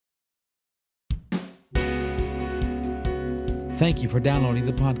Thank you for downloading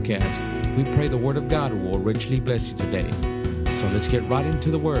the podcast. We pray the Word of God will richly bless you today. So let's get right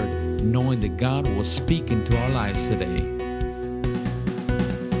into the Word, knowing that God will speak into our lives today.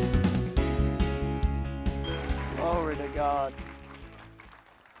 Glory to God.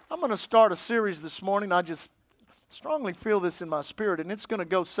 I'm going to start a series this morning. I just strongly feel this in my spirit, and it's going to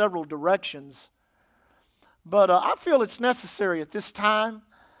go several directions. But I feel it's necessary at this time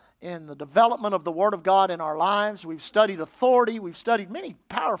in the development of the Word of God in our lives. We've studied authority. We've studied many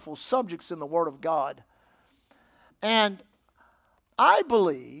powerful subjects in the Word of God. And I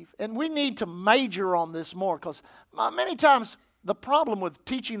believe, and we need to major on this more, because many times the problem with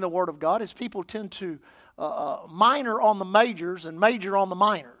teaching the Word of God is people tend to minor on the majors and major on the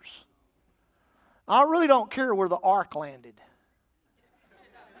minors. I really don't care where the ark landed.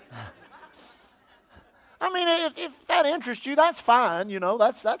 I mean, if that interests you, that's fine,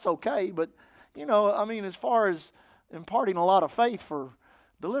 that's okay. But, as far as imparting a lot of faith for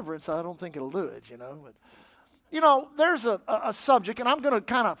deliverance, I don't think it'll do it, But, there's a subject, and I'm going to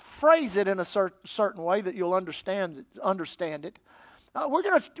kind of phrase it in a certain way that you'll understand it.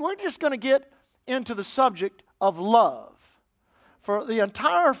 We're just going to get into the subject of love for the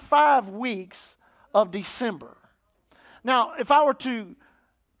entire 5 weeks of December. Now, if I were to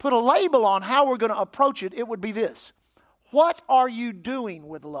put a label on how we're going to approach it, it would be this: what are you doing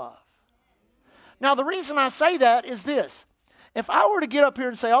with love? Now, the reason I say that is this: if I were to get up here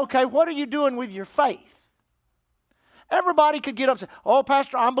and say, okay, what are you doing with your faith? Everybody could get up and say, oh,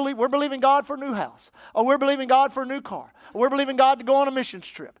 Pastor, we're believing God for a new house. Oh, we're believing God for a new car. We're believing God to go on a missions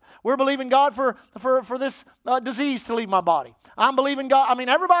trip. We're believing God for this disease to leave my body. I'm believing God.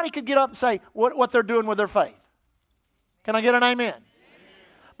 Everybody could get up and say what they're doing with their faith. Can I get an amen?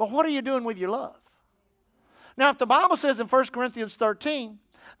 But what are you doing with your love? Now, if the Bible says in 1 Corinthians 13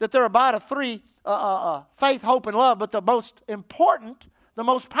 that there abideth three, faith, hope, and love, but the most important, the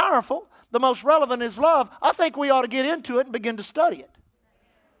most powerful, the most relevant is love, I think we ought to get into it and begin to study it.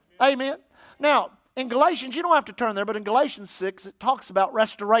 Amen. Now, in Galatians, you don't have to turn there, but in Galatians 6, it talks about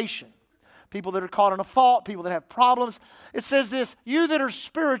restoration. People that are caught in a fault, people that have problems. It says this: you that are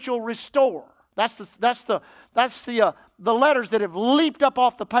spiritual, restore. That's the letters that have leaped up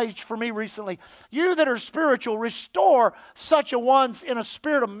off the page for me recently. You that are spiritual, restore such a ones in a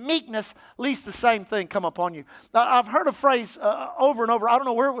spirit of meekness, lest the same thing come upon you. Now, I've heard a phrase over and over. I don't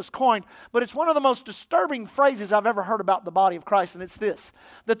know where it was coined, but it's one of the most disturbing phrases I've ever heard about the body of Christ, and it's this: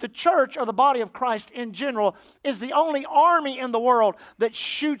 that the church, or the body of Christ in general, is the only army in the world that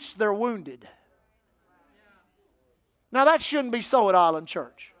shoots their wounded. Now, that shouldn't be so at Island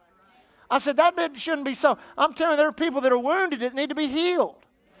Church. I said, that shouldn't be so. I'm telling you, there are people that are wounded that need to be healed.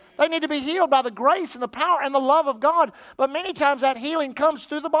 They need to be healed by the grace and the power and the love of God. But many times that healing comes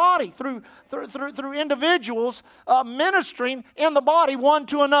through the body, through individuals ministering in the body one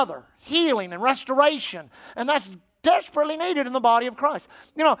to another. Healing and restoration. And that's desperately needed in the body of Christ.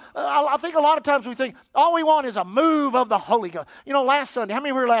 I think a lot of times we think, all we want is a move of the Holy Ghost. Last Sunday, how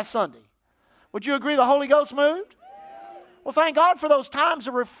many were here last Sunday? Would you agree the Holy Ghost moved? Well, thank God for those times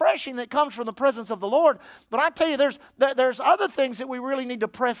of refreshing that comes from the presence of the Lord. But I tell you, there's other things that we really need to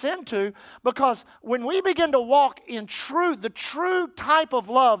press into, because when we begin to walk in the true type of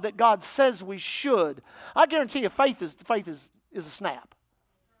love that God says we should, I guarantee you faith is a snap.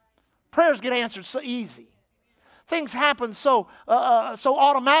 Prayers get answered so easy. Things happen so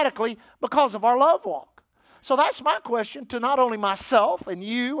automatically because of our love walk. So that's my question to not only myself and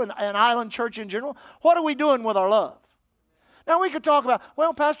you and Island Church in general. What are we doing with our love? Now, we could talk about,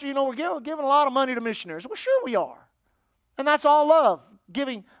 well, Pastor, we're giving a lot of money to missionaries. Well, sure we are. And that's all love.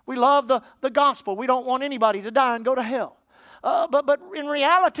 Giving, we love the gospel. We don't want anybody to die and go to hell. But in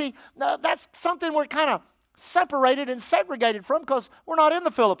reality, that's something we're kind of separated and segregated from, because we're not in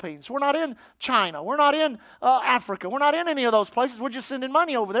the Philippines. We're not in China. We're not in Africa. We're not in any of those places. We're just sending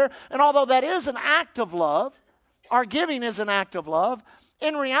money over there. And although that is an act of love, our giving is an act of love,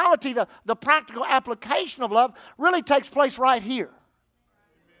 in reality, the practical application of love really takes place right here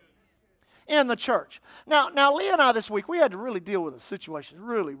in the church. Now, Leah and I this week, we had to really deal with a situation.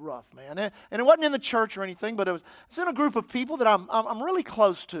 Really rough, man. And it wasn't in the church or anything, but it's in a group of people that I'm really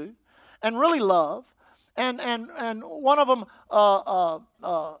close to and really love. And one of them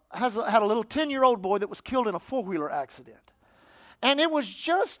had a little 10-year-old boy that was killed in a four-wheeler accident. And it was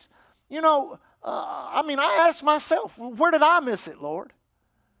just, I asked myself, where did I miss it, Lord?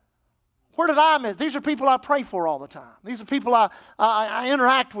 Where did I miss? These are people I pray for all the time. These are people I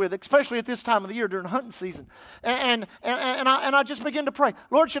interact with, especially at this time of the year during hunting season. And I just begin to pray,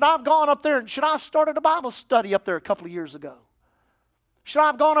 Lord, should I have gone up there and should I have started a Bible study up there a couple of years ago? Should I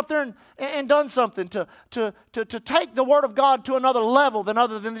have gone up there and done something to take the Word of God to another level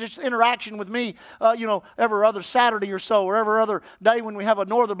other than just interaction with me, every other Saturday or so, or every other day when we have a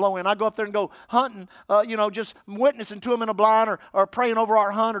northern blow in? I go up there and go hunting, just witnessing to them in a blind or praying over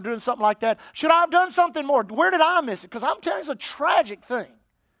our hunt or doing something like that. Should I have done something more? Where did I miss it? Because I'm telling you, it's a tragic thing.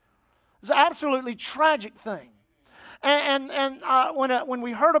 It's an absolutely tragic thing. And when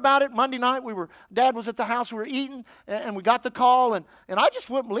we heard about it Monday night, Dad was at the house, we were eating, and we got the call, and I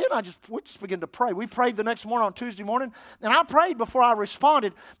just went, Leah and I we just began to pray. We prayed the next morning on Tuesday morning, and I prayed before I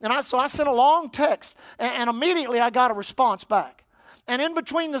responded, so I sent a long text, and immediately I got a response back. And in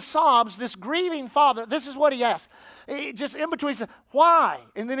between the sobs, this grieving father, this is what he asked. Just in between, he said, why?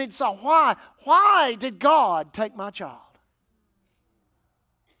 And then he'd say, why? Why did God take my child?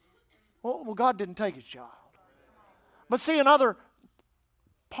 Well, God didn't take his child. But see, in other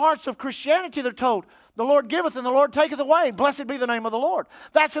parts of Christianity, they're told, the Lord giveth and the Lord taketh away. Blessed be the name of the Lord.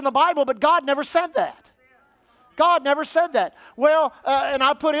 That's in the Bible, but God never said that. God never said that. Well, and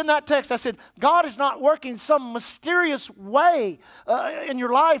I put in that text, I said, God is not working some mysterious way in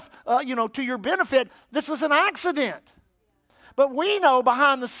your life, to your benefit. This was an accident. But we know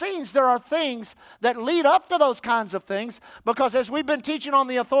behind the scenes there are things that lead up to those kinds of things, because as we've been teaching on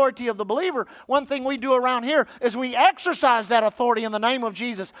the authority of the believer, one thing we do around here is we exercise that authority in the name of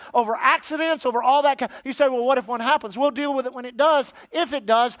Jesus over accidents, over all that. You say, well, what if one happens? We'll deal with it when it does, if it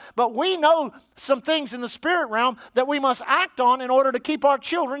does. But we know some things in the spirit realm that we must act on in order to keep our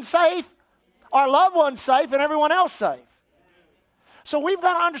children safe, our loved ones safe, and everyone else safe. So we've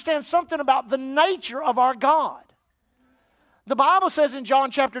got to understand something about the nature of our God. The Bible says in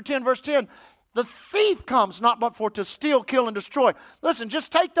John chapter 10, verse 10, the thief comes not but for to steal, kill, and destroy. Listen,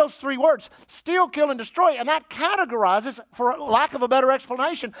 just take those three words, steal, kill, and destroy, and that categorizes, for lack of a better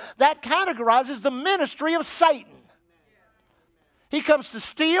explanation, that categorizes the ministry of Satan. He comes to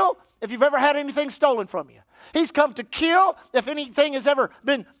steal, if you've ever had anything stolen from you. He's come to kill, if anything has ever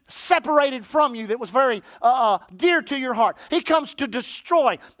been separated from you that was very dear to your heart. He comes to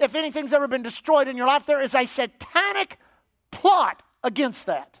destroy, if anything's ever been destroyed in your life. There is a satanic plot against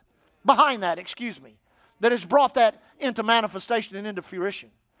that, behind that, that has brought that into manifestation and into fruition.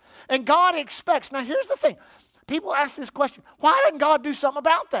 And God expects, now here's the thing, people ask this question, why doesn't God do something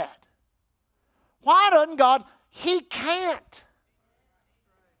about that? Why doesn't God? He can't.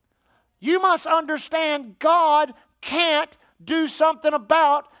 You must understand God can't do something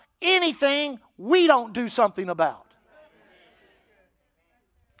about anything we don't do something about.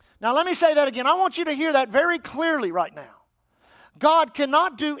 Now let me say that again. I want you to hear that very clearly right now. God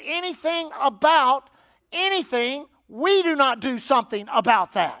cannot do anything about anything we do not do something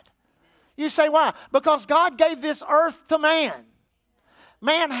about that. You say, why? Because God gave this earth to man.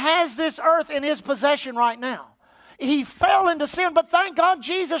 Man has this earth in his possession right now. He fell into sin, but thank God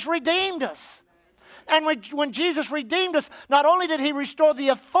Jesus redeemed us. And when Jesus redeemed us, not only did he restore the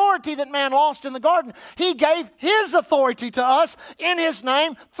authority that man lost in the garden, he gave his authority to us in his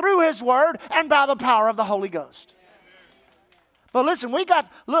name, through his word, and by the power of the Holy Ghost. But listen,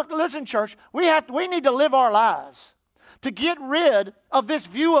 listen, church, we need to live our lives to get rid of this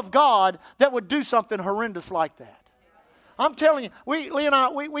view of God that would do something horrendous like that. I'm telling you, Lee and I,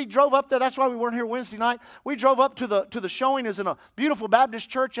 we drove up there. That's why we weren't here Wednesday night. We drove up to the showing. Is in a beautiful Baptist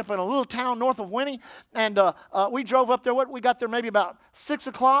church up in a little town north of Winnie. And we drove up there. We got there maybe about 6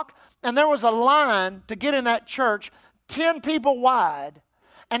 o'clock. And there was a line to get in that church, 10 people wide.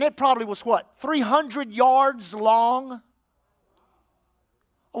 And it probably was 300 yards long?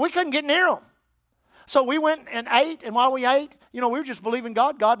 We couldn't get near them. So we went and ate, and while we ate, we were just believing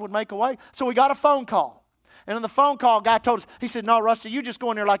God would make a way. So we got a phone call. And in the phone call, guy told us, he said, no, Rusty, you just go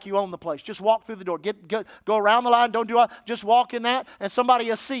in there like you own the place. Just walk through the door. Go around the line. Don't do it. Just walk in that, and somebody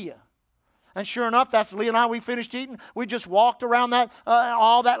will see you. And sure enough, that's Lee and I. We finished eating. We just walked around that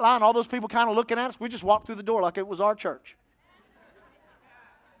all that line, all those people kind of looking at us. We just walked through the door like it was our church.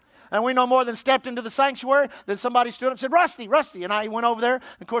 And we no more than stepped into the sanctuary, then somebody stood up and said, Rusty. And I went over there. And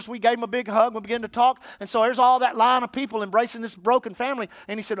of course, we gave him a big hug. We began to talk. And so there's all that line of people embracing this broken family.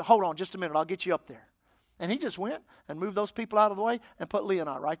 And he said, hold on just a minute. I'll get you up there. And he just went and moved those people out of the way and put Lee and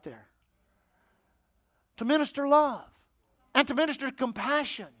I right there. To minister love and to minister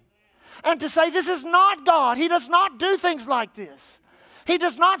compassion. And to say this is not God. He does not do things like this. He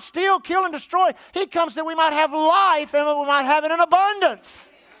does not steal, kill, and destroy. He comes that we might have life and we might have it in abundance.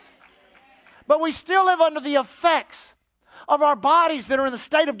 But we still live under the effects of our bodies that are in the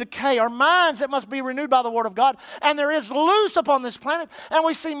state of decay, our minds that must be renewed by the Word of God. And there is loose upon this planet, and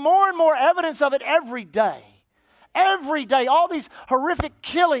we see more and more evidence of it every day. every day, all these horrific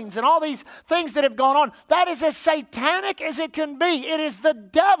killings and all these things that have gone on, that is as satanic as it can be. It is the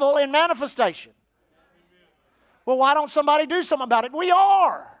devil in manifestation. Well, why don't somebody do something about it? We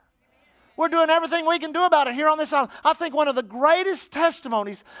are. We're doing everything we can do about it here on this island. I think one of the greatest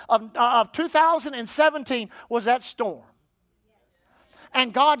testimonies of 2017 was that storm.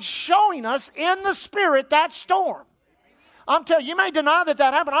 And God showing us in the Spirit that storm. I'm telling you, you may deny that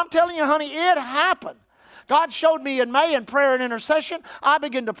happened. I'm telling you, honey, it happened. God showed me in May in prayer and intercession. I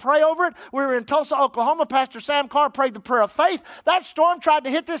began to pray over it. We were in Tulsa, Oklahoma. Pastor Sam Carr prayed the prayer of faith. That storm tried to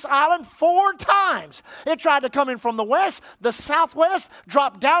hit this island 4 times. It tried to come in from the west, the southwest,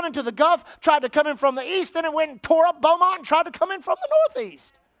 dropped down into the Gulf, tried to come in from the east, then it went and tore up Beaumont and tried to come in from the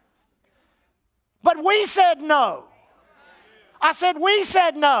northeast. But we said no. I said, we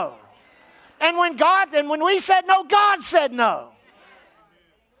said no. And when we said no, God said no.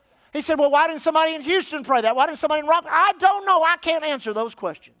 He said, well, why didn't somebody in Houston pray that? Why didn't somebody in Rock? I don't know. I can't answer those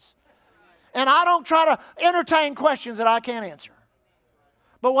questions. And I don't try to entertain questions that I can't answer.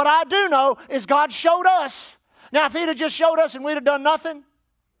 But what I do know is God showed us. Now, if he'd have just showed us and we'd have done nothing,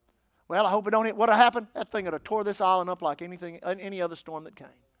 well, I hope it don't hit. What would have happened? That thing would have tore this island up like any other storm that came.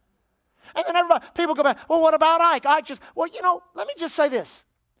 And then people go back, well, what about Ike? Let me just say this.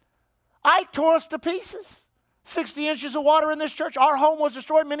 Ike tore us to pieces. 60 inches of water in this church. Our home was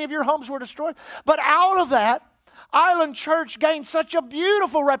destroyed. Many of your homes were destroyed. But out of that, Island Church gained such a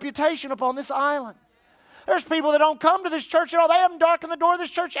beautiful reputation upon this island. There's people that don't come to this church at all. They haven't darkened the door of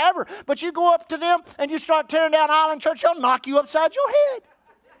this church ever. But you go up to them and you start tearing down Island Church, they'll knock you upside your head.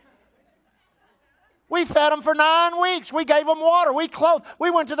 We fed them for 9 weeks. We gave them water. We clothed.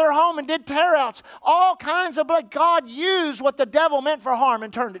 We went to their home and did tear-outs. All kinds of blood. God used what the devil meant for harm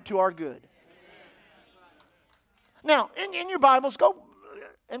and turned it to our good. Now, in your Bibles, go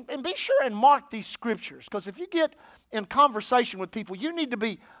and be sure and mark these scriptures. Because if you get in conversation with people, you need to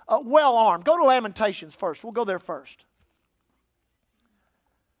be well armed. Go to Lamentations first. We'll go there first.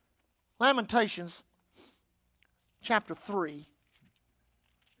 Lamentations chapter 3.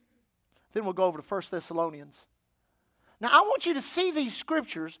 Then we'll go over to 1 Thessalonians. Now, I want you to see these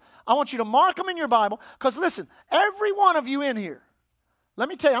scriptures. I want you to mark them in your Bible. Because listen, every one of you in here, let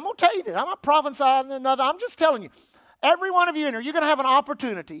me tell you, I'm going to tell you this. I'm not prophesying another. I'm just telling you. Every one of you in here, you're going to have an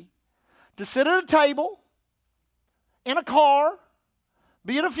opportunity to sit at a table, in a car,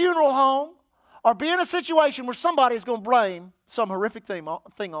 be at a funeral home, or be in a situation where somebody is going to blame some horrific thing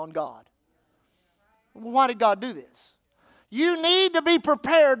on God. Well, why did God do this? You need to be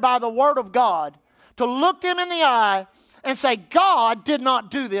prepared by the Word of God to look them in the eye and say, God did not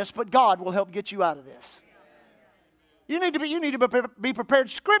do this, but God will help get you out of this. You need to be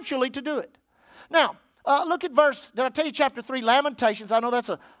prepared scripturally to do it. Now, look at did I tell you chapter 3, Lamentations? I know that's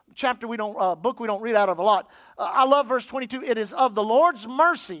a chapter book we don't read out of a lot. I love verse 22. It is of the Lord's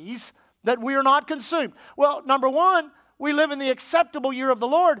mercies that we are not consumed. Well, number one, we live in the acceptable year of the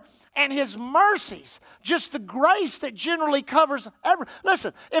Lord, and His mercies, just the grace that generally covers everything.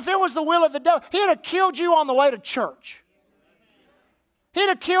 Listen, if it was the will of the devil, he'd have killed you on the way to church. He'd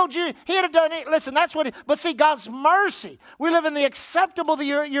have killed you. He'd have done it. Listen, that's what but see, God's mercy. We live in the acceptable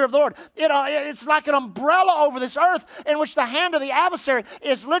year of the Lord. It's like an umbrella over this earth in which the hand of the adversary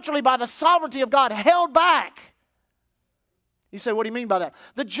is literally by the sovereignty of God held back. You say, what do you mean by that?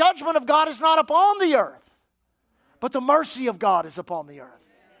 The judgment of God is not upon the earth, but the mercy of God is upon the earth.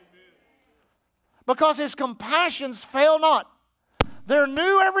 Because His compassions fail not. They're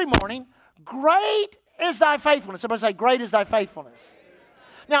new every morning. Great is thy faithfulness. Everybody say, great is thy faithfulness.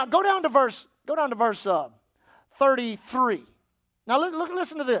 Now, go down to verse 33. Now,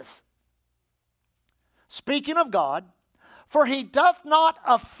 listen to this. Speaking of God, for He doth not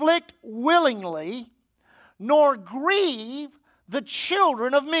afflict willingly, nor grieve the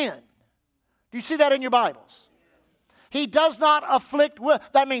children of men. Do you see that in your Bibles? He does not afflict will.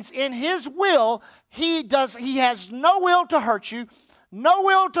 That means in His will, He has no will to hurt you, no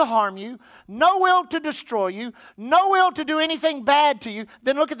will to harm you, no will to destroy you, no will to do anything bad to you.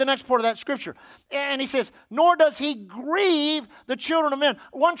 Then look at the next part of that scripture. And he says, nor does He grieve the children of men.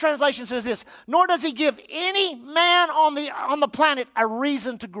 One translation says this, nor does He give any man on the planet a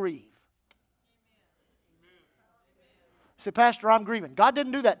reason to grieve. You say, Pastor, I'm grieving. God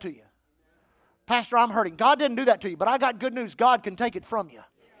didn't do that to you. Pastor, I'm hurting. God didn't do that to you. But I got good news. God can take it from you.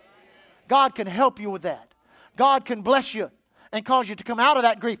 God can help you with that. God can bless you and cause you to come out of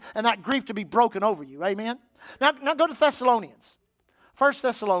that grief and that grief to be broken over you. Amen? Now go to Thessalonians. 1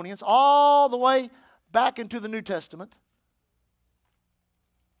 Thessalonians, all the way back into the New Testament.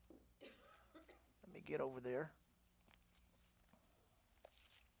 Let me get over there.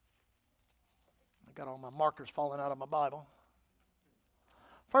 I Got all my markers falling out of my Bible.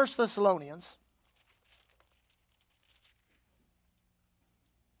 1 Thessalonians.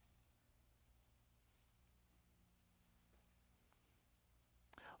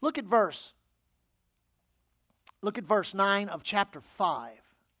 Look at verse 9 of chapter 5.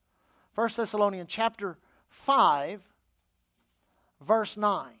 1 Thessalonians chapter 5, verse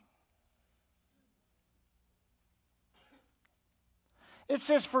 9. It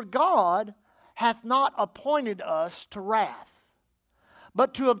says, "For God hath not appointed us to wrath,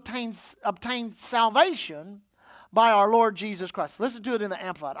 but to obtain salvation by our Lord Jesus Christ." Listen to it in the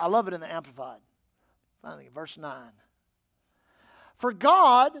Amplified. I love it in the Amplified. Finally, verse 9. "For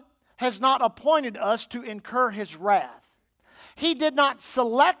God has not appointed us to incur His wrath. He did not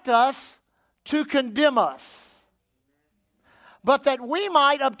select us to condemn us, but that we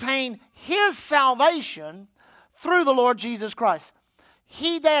might obtain His salvation through the Lord Jesus Christ."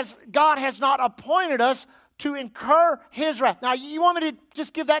 God has not appointed us to incur His wrath. Now, you want me to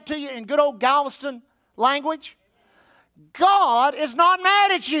just give that to you in good old Galveston language? God is not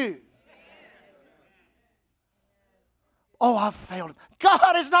mad at you. Oh, I've failed him.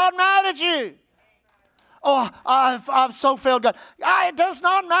 God is not mad at you. Oh, I've so failed God. It does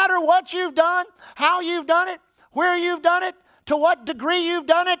not matter what you've done, how you've done it, where you've done it, to what degree you've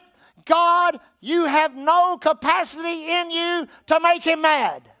done it. God, you have no capacity in you to make Him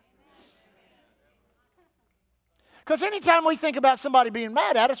mad. Because anytime we think about somebody being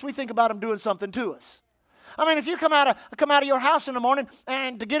mad at us, we think about them doing something to us. I mean, if you come out of your house in the morning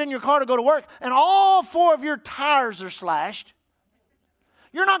and to get in your car to go to work, and all 4 of your tires are slashed,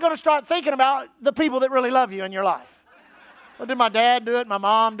 you're not going to start thinking about the people that really love you in your life. Well, did my dad do it? My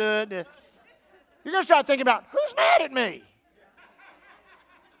mom do it? You're going to start thinking about, who's mad at me?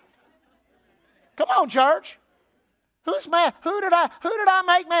 Come on, church. Who's mad? Who did I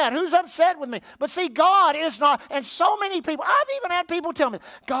make mad? Who's upset with me? But see, God is not, and so many people, I've even had people tell me,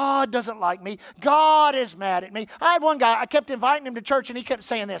 God doesn't like me. God is mad at me. I had one guy, I kept inviting him to church, and he kept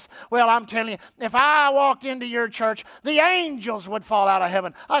saying this, "Well, I'm telling you, if I walked into your church, the angels would fall out of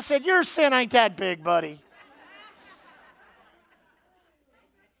heaven." I said, "Your sin ain't that big, buddy."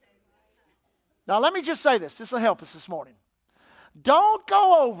 Now, let me just say this. This will help us this morning. Don't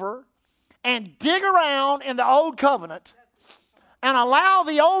go over and dig around in the Old Covenant and allow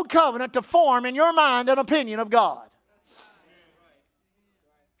the Old Covenant to form in your mind an opinion of God.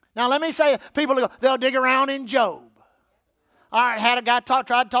 Now, let me say, people, they'll dig around in Job. All right, had a guy tried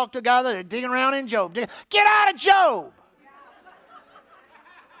to talk to a guy that was digging around in Job. Get out of Job.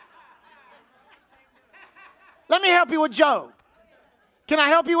 Let me help you with Job. Can I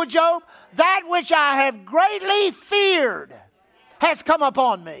help you with Job? "That which I have greatly feared has come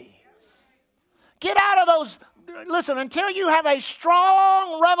upon me." Get out of those. Listen, until you have a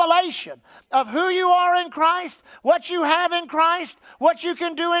strong revelation of who you are in Christ, what you have in Christ, what you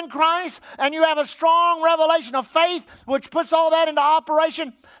can do in Christ, and you have a strong revelation of faith which puts all that into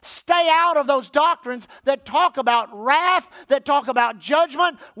operation, stay out of those doctrines that talk about wrath, that talk about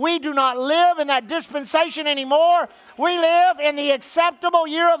judgment. We do not live in that dispensation anymore. We live in the acceptable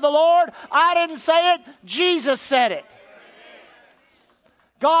year of the Lord. I didn't say it. Jesus said it.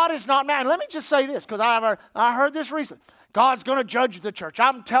 God is not mad. And let me just say this, because I heard this recently. God's going to judge the church.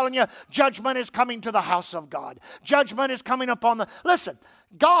 I'm telling you, judgment is coming to the house of God. Judgment is coming upon the... Listen,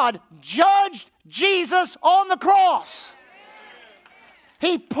 God judged Jesus on the cross.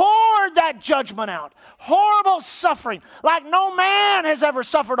 He poured that judgment out. Horrible suffering like no man has ever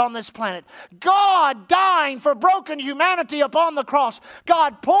suffered on this planet. God dying for broken humanity upon the cross.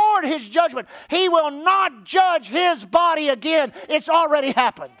 God poured His judgment. He will not judge His body again. It's already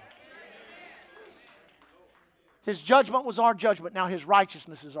happened. His judgment was our judgment. Now His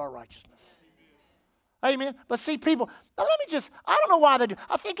righteousness is our righteousness. Amen. But see, people, now let me just, I don't know why they do.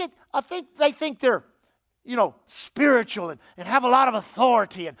 I think they think they're, spiritual and have a lot of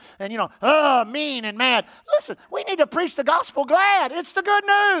authority and mean and mad. Listen, we need to preach the gospel glad. It's the good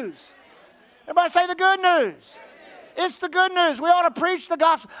news. Everybody say the good news. It's the good news. We ought to preach the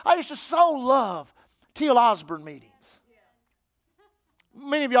gospel. I used to so love T.L. Osborne meetings.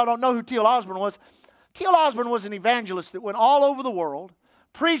 Many of y'all don't know who T.L. Osborne was. T.L. Osborne was an evangelist that went all over the world,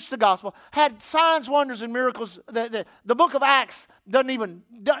 preached the gospel, had signs, wonders, and miracles. The book of Acts isn't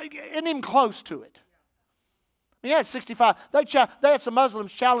even close to it. He had 65. They had some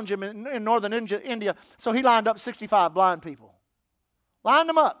Muslims challenge him in northern India, so he lined up 65 blind people. Lined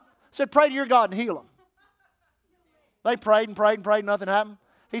them up. Said, "Pray to your God and heal them." They prayed and prayed and prayed. Nothing happened.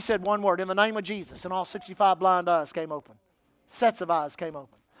 He said one word, "In the name of Jesus," and all 65 blind eyes came open. Sets of eyes came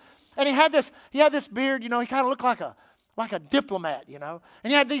open. And he had this beard, he kind of looked like like a diplomat, you know.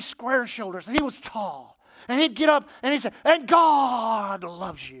 And he had these square shoulders, and he was tall. And he'd get up and he'd say, and God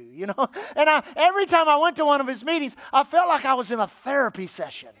loves you, you know. And every time I went to one of his meetings, I felt like I was in a therapy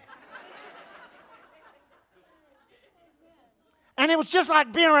session. And it was just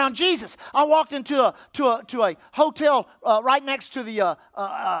like being around Jesus. I walked into a hotel right next to the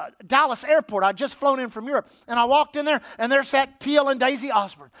Dallas airport. I'd just flown in from Europe. And I walked in there, and there sat Teal and Daisy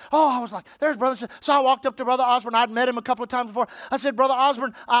Osborne. Oh, I was like, there's Brother. So I walked up to Brother Osborne. I'd met him a couple of times before. I said, Brother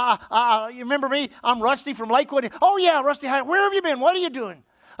Osborne, you remember me? I'm Rusty from Lakewood. Oh, yeah, Rusty. Where have you been? What are you doing?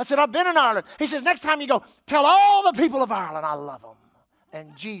 I said, I've been in Ireland. He says, next time you go, tell all the people of Ireland I love them.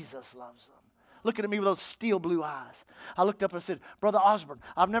 And Jesus loves them. Looking at me with those steel blue eyes. I looked up and said, Brother Osborne,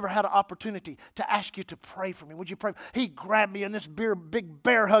 I've never had an opportunity to ask you to pray for me. Would you pray? He grabbed me in this big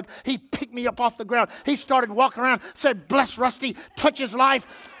bear hug. He picked me up off the ground. He started walking around, said, bless Rusty, touch his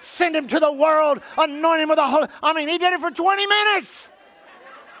life, send him to the world, anoint him with the Holy. I mean, he did it for 20 minutes.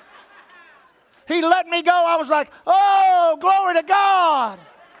 He let me go. I was like, oh, glory to God.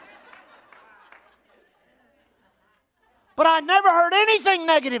 But I never heard anything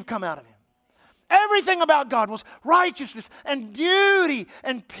negative come out of him. Everything about God was righteousness and beauty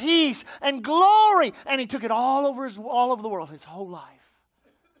and peace and glory. And he took it all over the world, his whole life.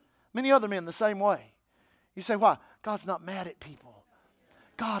 Many other men the same way. You say, why? God's not mad at people.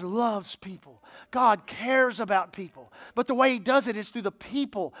 God loves people. God cares about people. But the way he does it is through the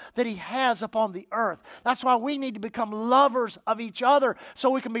people that he has upon the earth. That's why we need to become lovers of each other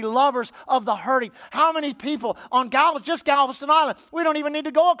so we can be lovers of the hurting. How many people on Galveston Island, we don't even need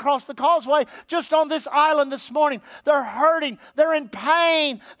to go across the causeway, just on this island this morning, they're hurting, they're in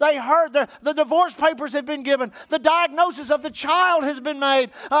pain, they hurt, the divorce papers have been given, the diagnosis of the child has been made,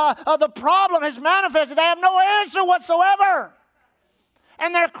 the problem has manifested, they have no answer whatsoever.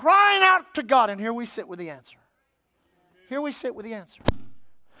 And they're crying out to God. And here we sit with the answer. Here we sit with the answer.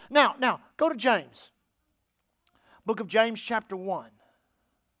 Now, go to James. Book of James, chapter 1.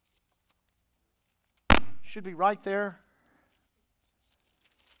 Should be right there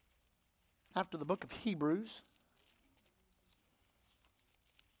after the book of Hebrews.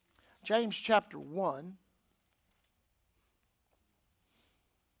 James, chapter 1.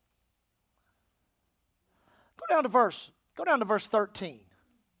 Go down to verse 13.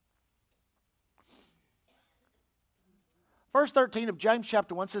 Verse 13 of James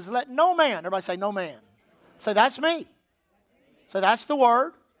chapter 1 says, let no man, everybody say no man. Say, that's me. Say, that's the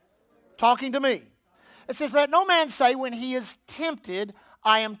word talking to me. It says, let no man say when he is tempted,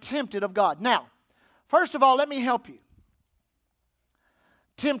 I am tempted of God. Now, first of all, let me help you.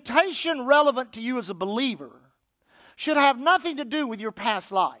 Temptation relevant to you as a believer should have nothing to do with your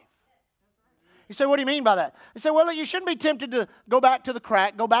past life. You say, what do you mean by that? You say, well, you shouldn't be tempted to go back to the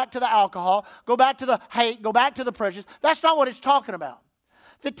crack, go back to the alcohol, go back to the hate, go back to the prejudice. That's not what it's talking about.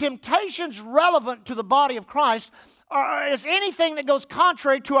 The temptations relevant to the body of Christ is anything that goes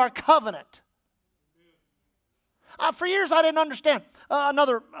contrary to our covenant. For years, I didn't understand.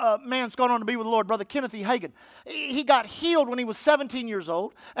 Another man's gone on to be with the Lord, Brother Kenneth E. Hagin. He got healed when he was 17 years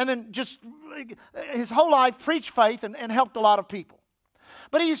old, and then just his whole life preached faith and helped a lot of people.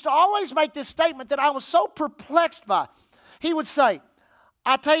 But he used to always make this statement that I was so perplexed by. He would say,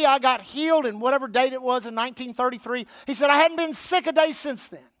 I tell you, I got healed in whatever date it was in 1933. He said, I hadn't been sick a day since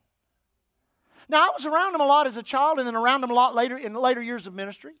then. Now, I was around him a lot as a child and then around him a lot later in later years of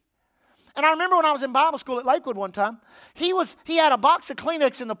ministry. And I remember when I was in Bible school at Lakewood one time, he had a box of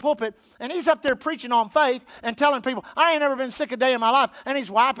Kleenex in the pulpit, and he's up there preaching on faith and telling people, I ain't never been sick a day in my life. And he's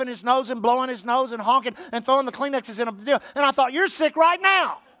wiping his nose and blowing his nose and honking and throwing the Kleenexes in a deal. And I thought, you're sick right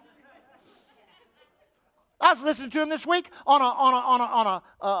now. I was listening to him this week on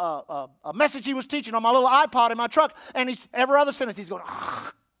a message he was teaching on my little iPod in my truck, and every other sentence he's going,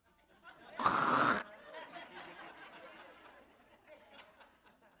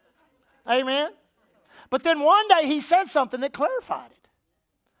 Amen. But then one day he said something that clarified it.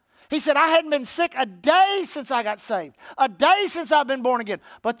 He said, I hadn't been sick a day since I got saved. A day since I've been born again.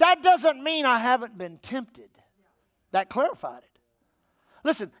 But that doesn't mean I haven't been tempted. That clarified it.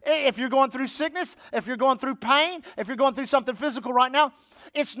 Listen, if you're going through sickness, if you're going through pain, if you're going through something physical right now,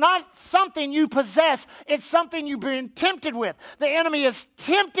 it's not something you possess. It's something you've been tempted with. The enemy is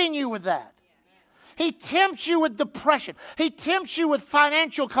tempting you with that. He tempts you with depression. He tempts you with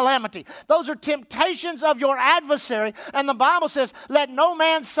financial calamity. Those are temptations of your adversary. And the Bible says, let no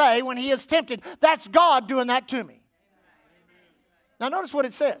man say when he is tempted, that's God doing that to me. Now notice what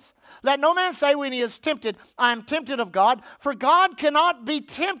it says. Let no man say when he is tempted, I am tempted of God, for God cannot be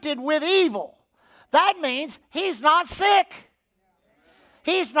tempted with evil. That means he's not sick.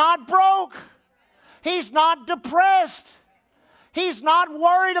 He's not broke. He's not depressed. He's not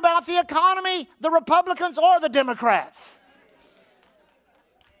worried about the economy, the Republicans, or the Democrats.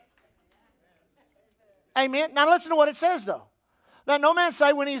 Amen. Now listen to what it says, though. Let no man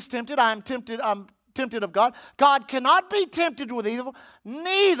say when he is tempted, I'm tempted of God. God cannot be tempted with evil,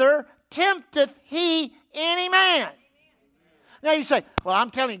 neither tempteth he any man. Now you say, well,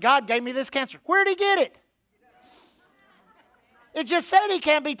 I'm telling you, God gave me this cancer. Where did he get it? It just said he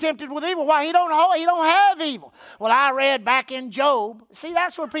can't be tempted with evil. Why? He don't have evil. Well, I read back in Job. See,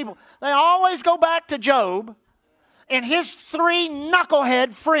 that's where people, they always go back to Job and his 3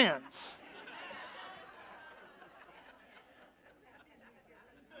 knucklehead friends.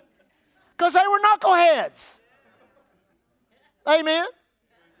 Because they were knuckleheads. Amen?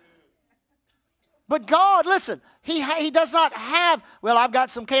 But God, listen, he does not have, well, I've got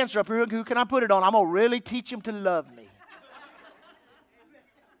some cancer up here. Who can I put it on? I'm going to really teach him to love me.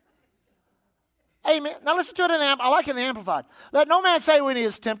 Amen. Now listen to it I like it in the Amplified. Let no man say when he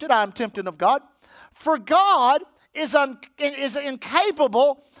is tempted, I am tempted of God. For God is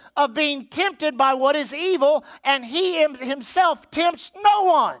incapable of being tempted by what is evil, and he himself tempts no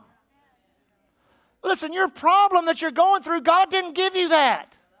one. Listen, your problem that you're going through, God didn't give you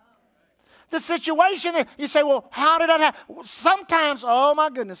that. The situation there, you say, well, how did that happen? Sometimes, oh my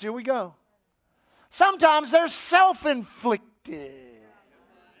goodness, here we go. Sometimes they're self-inflicted.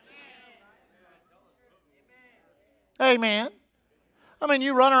 Amen. I mean,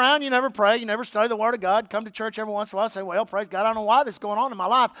 you run around, you never pray, you never study the Word of God, come to church every once in a while, say, well, praise God, I don't know why this is going on in my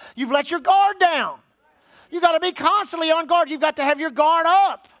life. You've let your guard down. You've got to be constantly on guard. You've got to have your guard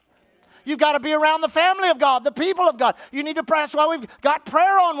up. You've got to be around the family of God, the people of God. You need to pray. That's why we've got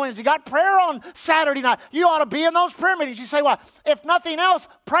prayer on Wednesday, got prayer on Saturday night. You ought to be in those prayer meetings. You say, well, if nothing else,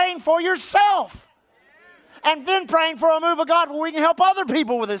 praying for yourself. And then praying for a move of God where we can help other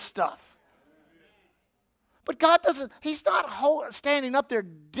people with this stuff. But God doesn't, he's not standing up there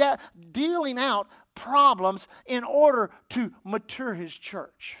dealing out problems in order to mature his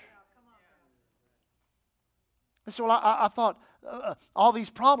church. And so I thought all these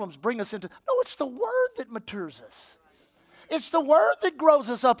problems bring us into, no, it's the Word that matures us. It's the Word that grows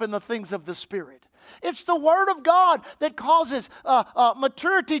us up in the things of the Spirit. It's the Word of God that causes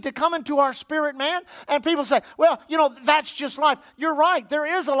maturity to come into our spirit, man. And people say, well, you know, that's just life. You're right. There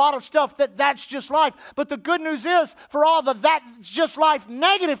is a lot of stuff that's just life. But the good news is, for all the that's just life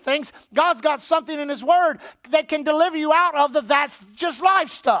negative things, God's got something in His Word that can deliver you out of the that's just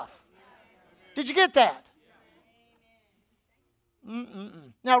life stuff. Did you get that?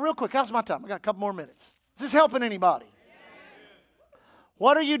 Now, real quick, how's my time? I got a couple more minutes. Is this helping anybody?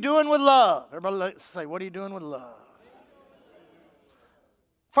 What are you doing with love? Everybody say, what are you doing with love?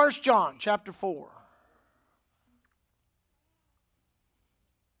 1 John chapter 4.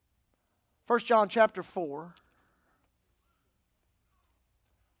 1 John chapter 4.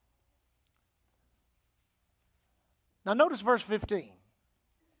 Now notice verse 15.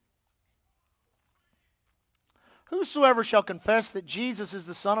 Whosoever shall confess that Jesus is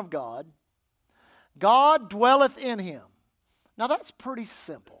the Son of God, God dwelleth in him. Now that's pretty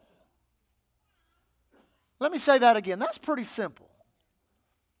simple. Let me say that again. That's pretty simple.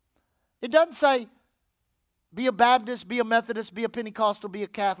 It doesn't say be a Baptist, be a Methodist, be a Pentecostal, be a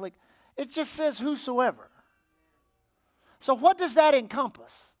Catholic. It just says whosoever. So what does that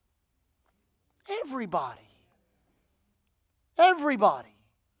encompass? Everybody. Everybody.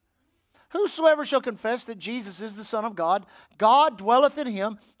 Whosoever shall confess that Jesus is the Son of God, God dwelleth in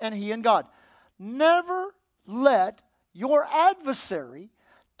him, and he in God. Never let your adversary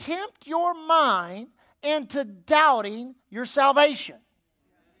tempt your mind into doubting your salvation.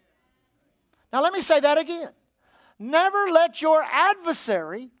 Now let me say that again. Never let your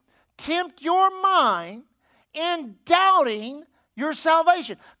adversary tempt your mind in doubting your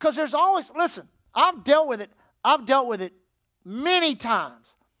salvation. Because there's always, listen, I've dealt with it many times.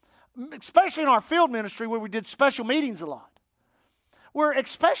 Especially in our field ministry where we did special meetings a lot. Where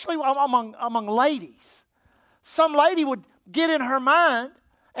especially among ladies, some lady would get in her mind,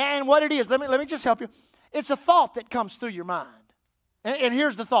 and what it is, let me just help you. It's a thought that comes through your mind. And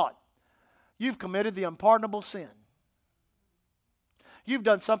here's the thought. You've committed the unpardonable sin. You've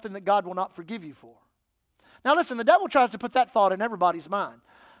done something that God will not forgive you for. Now listen, the devil tries to put that thought in everybody's mind.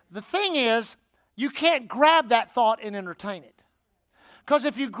 The thing is, you can't grab that thought and entertain it. Because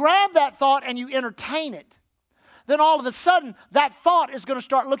if you grab that thought and you entertain it, then all of a sudden that thought is going to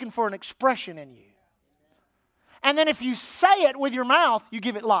start looking for an expression in you. And then if you say it with your mouth, you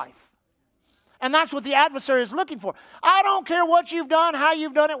give it life. And that's what the adversary is looking for. I don't care what you've done, how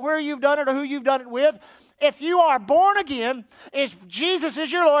you've done it, where you've done it, or who you've done it with. If you are born again, if Jesus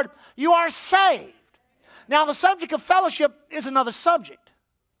is your Lord, you are saved. Now, the subject of fellowship is another subject.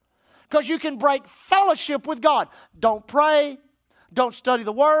 Because you can break fellowship with God. Don't pray. Don't study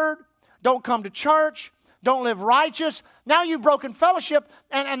the Word. Don't come to church. Don't live righteous. Now you've broken fellowship.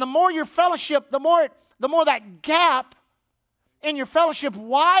 And the more your fellowship, the more that gap in your fellowship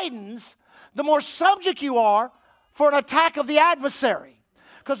widens, the more subject you are for an attack of the adversary.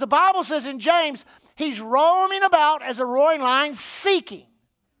 Because the Bible says in James, he's roaming about as a roaring lion seeking.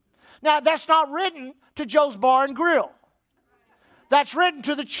 Now, that's not written to Joe's Bar and Grill. That's written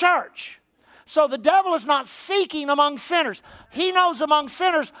to the church. So the devil is not seeking among sinners. He knows among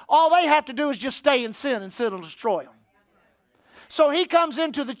sinners, all they have to do is just stay in sin and sin will destroy them. So he comes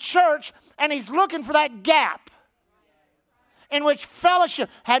into the church and he's looking for that gap in which fellowship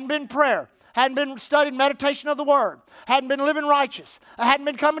hadn't been prayer, hadn't been studying meditation of the Word, hadn't been living righteous, hadn't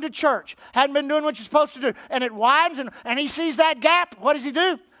been coming to church, hadn't been doing what you're supposed to do. And it widens and he sees that gap. What does he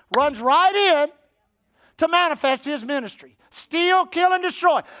do? Runs right in to manifest his ministry. Steal, kill, and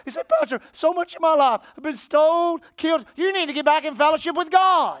destroy. He said, Pastor, so much of my life I've been stole, killed. You need to get back in fellowship with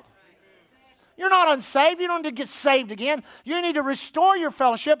God. You're not unsaved. You don't need to get saved again. You need to restore your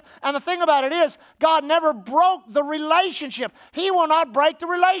fellowship. And the thing about it is, God never broke the relationship. He will not break the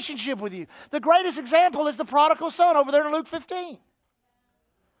relationship with you. The greatest example is the prodigal son over there in Luke 15.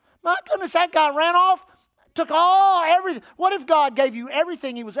 My goodness, that guy ran off, took everything. What if God gave you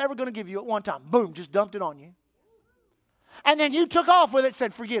everything he was ever going to give you at one time? Boom, just dumped it on you. And then you took off with it,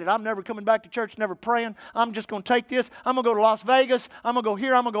 said, forget it. I'm never coming back to church, never praying. I'm just going to take this. I'm going to go to Las Vegas. I'm going to go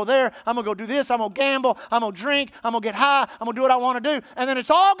here. I'm going to go there. I'm going to go do this. I'm going to gamble. I'm going to drink. I'm going to get high. I'm going to do what I want to do. And then it's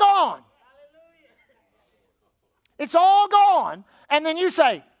all gone. It's all gone. And then you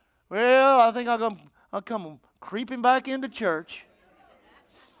say, well, I think I'll come creeping back into church.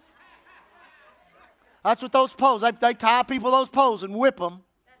 That's what those poles, they tie people to those poles and whip them.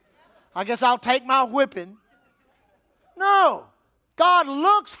 I guess I'll take my whipping. No. God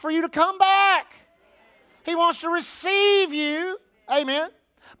looks for you to come back. He wants to receive you. Amen.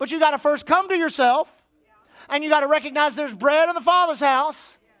 But you got to first come to yourself. And you got to recognize there's bread in the Father's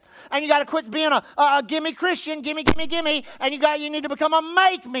house. And you got to quit being a gimme Christian, gimme. And you need to become a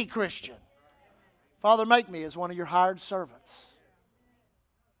make me Christian. Father, make me as one of your hired servants.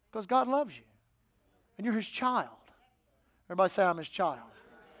 Because God loves you. And you're his child. Everybody say, I'm his child.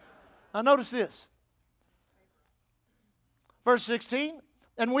 Now notice this. Verse 16,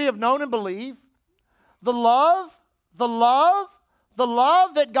 and we have known and believed the love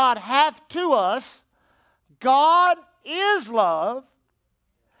that God hath to us. God is love,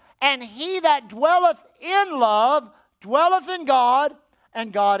 and he that dwelleth in love dwelleth in God,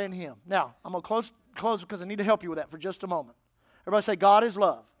 and God in him. Now, I'm going to close because I need to help you with that for just a moment. Everybody say, God is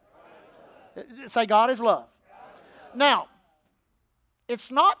love. Say, God is love. Now, it's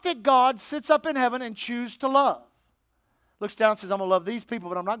not that God sits up in heaven and chooses to love. Looks down and says, I'm going to love these people,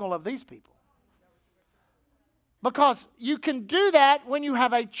 but I'm not going to love these people. Because you can do that when you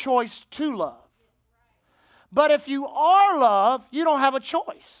have a choice to love. But if you are loved, you don't have a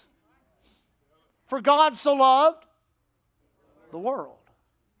choice. For God so loved the world.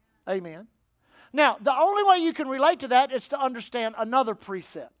 Amen. Now, the only way you can relate to that is to understand another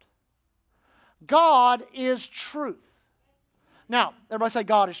precept. God is truth. Now, everybody say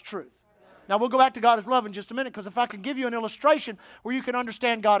God is truth. Now, we'll go back to God is love in just a minute, because if I can give you an illustration where you can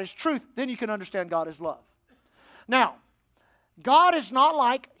understand God is truth, then you can understand God is love. Now, God is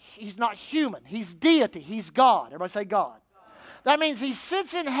he's not human. He's deity. He's God. Everybody say God. That means he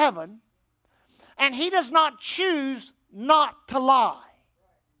sits in heaven, and he does not choose not to lie.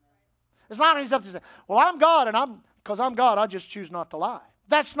 It's not he's up to say, well, I'm God, and because I'm God, I just choose not to lie.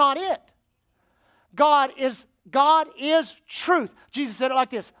 That's not it. God is truth. Jesus said it like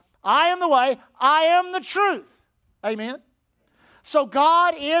this. I am the way, I am the truth. Amen. So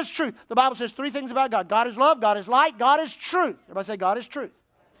God is truth. The Bible says three things about God. God is love, God is light, God is truth. Everybody say God is truth.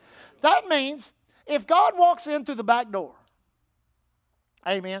 That means if God walks in through the back door,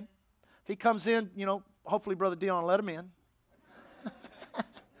 amen, if he comes in, hopefully Brother Dion let him in.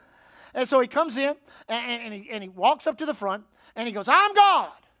 And so he comes in and he walks up to the front and he goes, I'm God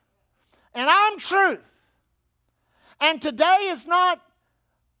and I'm truth. And today is not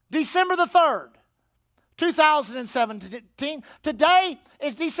December the 3rd, 2017. Today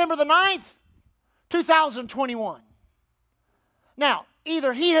is December the 9th, 2021. Now,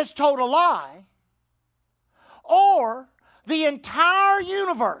 either he has told a lie or the entire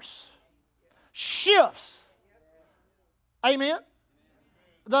universe shifts. Amen?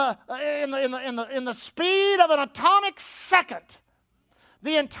 In the speed of an atomic second,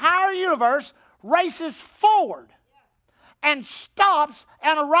 the entire universe races forward and stops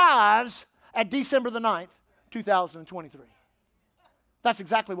and arrives at December the 9th, 2023. That's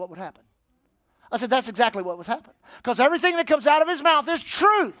exactly what would happen. I said, that's exactly what was happening. Because everything that comes out of his mouth is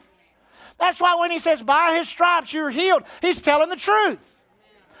truth. That's why when he says, by his stripes you're healed, he's telling the truth.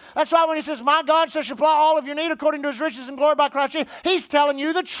 That's why when he says, my God shall supply all of your need according to his riches and glory by Christ Jesus, he's telling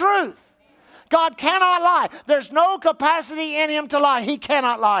you the truth. God cannot lie. There's no capacity in him to lie. He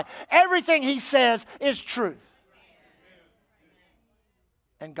cannot lie. Everything he says is truth.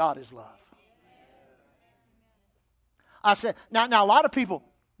 And God is love. I said, now a lot of people,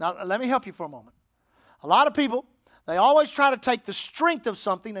 now let me help you for a moment. A lot of people, they always try to take the strength of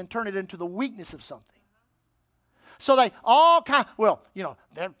something and turn it into the weakness of something. So they all kind of, well, you know,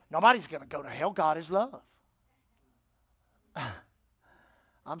 nobody's going to go to hell. God is love.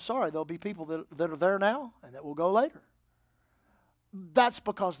 I'm sorry, there'll be people that are there now and that will go later. That's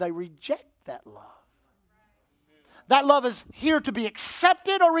because they reject that love. That love is here to be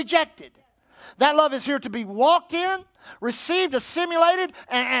accepted or rejected. That love is here to be walked in, received, assimilated,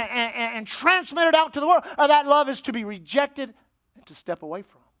 and transmitted out to the world. Or that love is to be rejected and to step away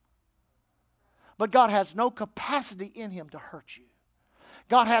from. But God has no capacity in him to hurt you.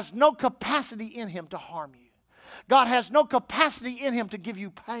 God has no capacity in him to harm you. God has no capacity in him to give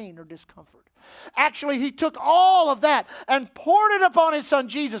you pain or discomfort. Actually, he took all of that and poured it upon his son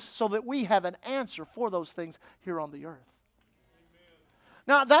Jesus so that we have an answer for those things here on the earth.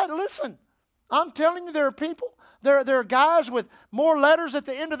 Now, listen, I'm telling you, there are people, there are guys with more letters at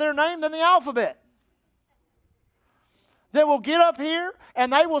the end of their name than the alphabet. That will get up here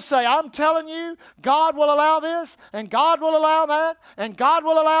and they will say, I'm telling you, God will allow this, and God will allow that, and God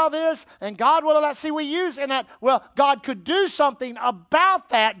will allow this, and God will allow. See, we use in that, well, God could do something about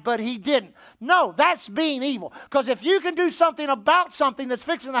that, but he didn't. No, that's being evil. Because if you can do something about something that's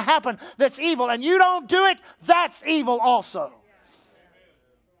fixing to happen that's evil, and you don't do it, that's evil also.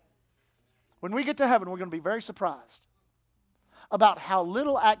 When we get to heaven, we're going to be very surprised about how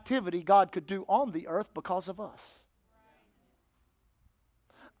little activity God could do on the earth because of us.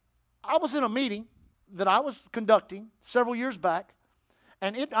 I was in a meeting that I was conducting several years back,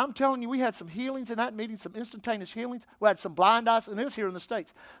 and I'm telling you, we had some healings in that meeting, some instantaneous healings. We had some blind eyes, and it was here in the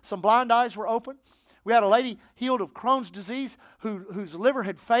States. Some blind eyes were open. We had a lady healed of Crohn's disease whose liver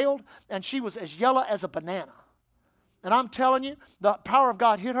had failed, and she was as yellow as a banana. And I'm telling you, the power of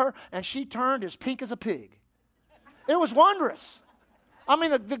God hit her, and she turned as pink as a pig. It was wondrous. I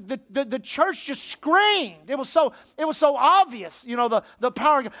mean, the church just screamed. It was so obvious, you know, the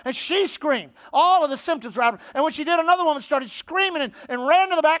power. And she screamed. All of the symptoms were out. And when she did, another woman started screaming and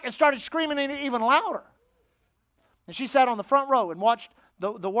ran to the back and started screaming even louder. And she sat on the front row and watched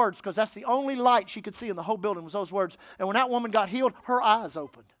the words, because that's the only light she could see in the whole building was those words. And when that woman got healed, her eyes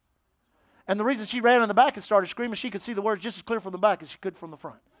opened. And the reason she ran in the back and started screaming, she could see the words just as clear from the back as she could from the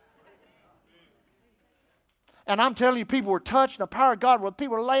front. And I'm telling you, people were touched. The power of God,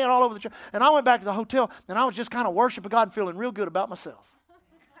 people were laying all over the church. And I went back to the hotel, and I was just kind of worshiping God and feeling real good about myself.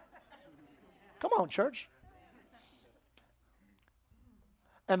 Come on, church.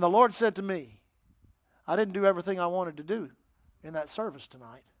 And the Lord said to me, I didn't do everything I wanted to do in that service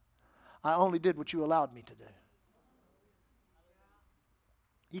tonight. I only did what you allowed me to do.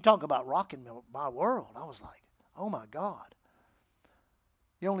 You talk about rocking my world. I was like, oh my God.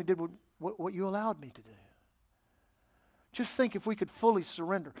 You only did what you allowed me to do. Just think if we could fully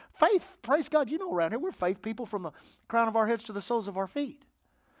surrender. Faith, praise God, you know around here, we're faith people from the crown of our heads to the soles of our feet.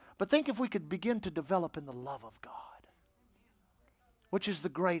 But think if we could begin to develop in the love of God, which is the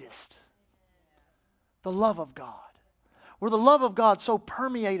greatest. The love of God. Where the love of God so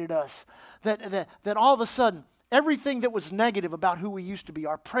permeated us that all of a sudden, everything that was negative about who we used to be,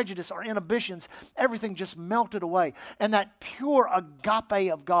 our prejudice, our inhibitions, everything just melted away. And that pure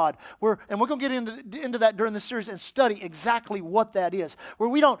agape of God, and we're going to get into that during this series and study exactly what that is. Where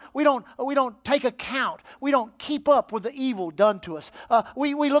we don't take account, we don't keep up with the evil done to us.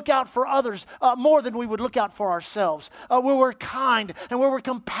 We look out for others more than we would look out for ourselves. Where we're kind and where we're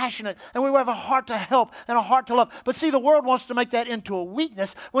compassionate and where we have a heart to help and a heart to love. But see, the world wants to make that into a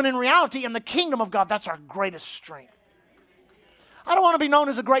weakness, when in reality, in the kingdom of God, that's our greatest strength. I don't want to be known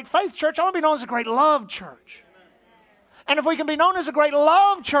as a great faith church. I want to be known as a great love church. And if we can be known as a great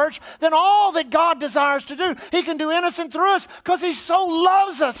love church, then all that God desires to do, He can do in us and through us, because He so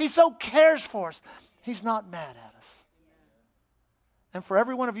loves us. He so cares for us. He's not mad at us. And for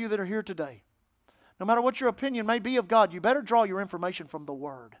every one of you that are here today, no matter what your opinion may be of God, you better draw your information from the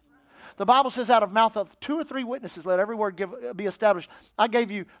Word. The Bible says, out of mouth of 2 or 3 witnesses, let every word be established. I gave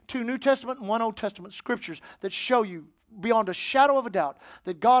you 2 New Testament and 1 Old Testament scriptures that show you beyond a shadow of a doubt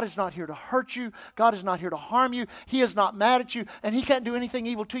that God is not here to hurt you. God is not here to harm you. He is not mad at you, and He can't do anything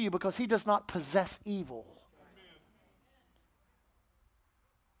evil to you because He does not possess evil.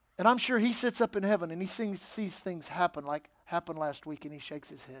 And I'm sure He sits up in heaven and He sees things happen like happened last week, and He shakes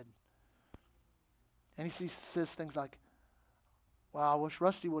His head. And He says things like, wow, I wish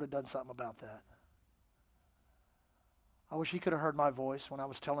Rusty would have done something about that. I wish he could have heard my voice when I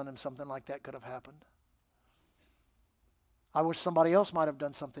was telling him something like that could have happened. I wish somebody else might have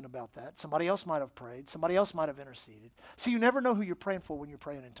done something about that. Somebody else might have prayed. Somebody else might have interceded. See, you never know who you're praying for when you're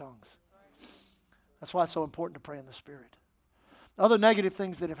praying in tongues. That's why it's so important to pray in the Spirit. Other negative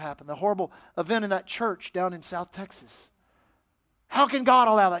things that have happened. The horrible event in that church down in South Texas. How can God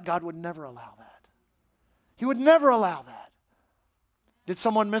allow that? God would never allow that. He would never allow that. Did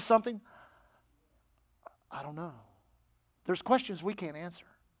someone miss something? I don't know. There's questions we can't answer.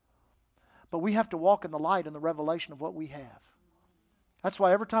 But we have to walk in the light and the revelation of what we have. That's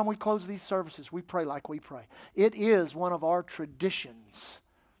why every time we close these services, we pray like we pray. It is one of our traditions.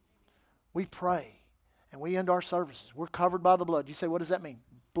 We pray and we end our services. We're covered by the blood. You say, what does that mean?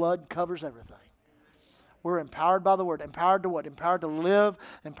 Blood covers everything. We're empowered by the Word. Empowered to what? Empowered to live,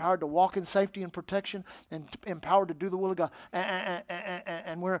 empowered to walk in safety and protection, and empowered to do the will of God.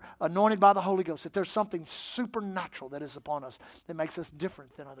 And we're anointed by the Holy Ghost. That there's something supernatural that is upon us that makes us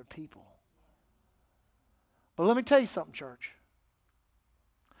different than other people. But let me tell you something, church.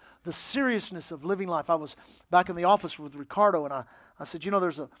 The seriousness of living life. I was back in the office with Ricardo, and I said, you know,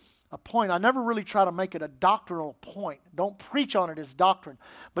 there's a point. I never really try to make it a doctrinal point. Don't preach on it as doctrine.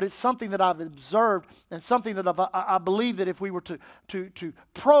 But it's something that I've observed and something that I believe that if we were to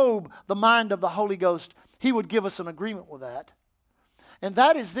probe the mind of the Holy Ghost, He would give us an agreement with that. And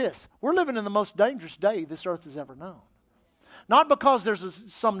that is this. We're living in the most dangerous day this earth has ever known. Not because there's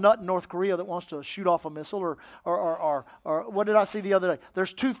some nut in North Korea that wants to shoot off a missile or what did I see the other day?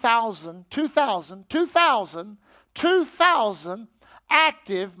 There's 2,000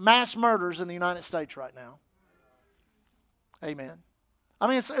 active mass murders in the United States right now. Amen. I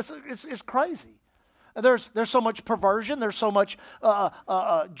mean, it's crazy. There's so much perversion. There's so much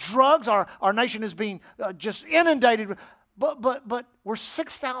drugs. Our nation is being just inundated. But we're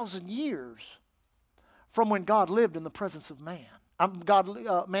 6,000 years from when God lived in the presence of man.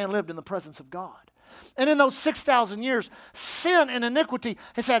 Man lived in the presence of God. And in those 6,000 years, sin and iniquity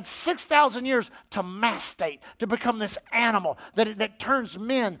has had 6,000 years to mastate, to become this animal that turns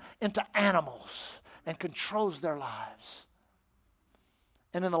men into animals and controls their lives.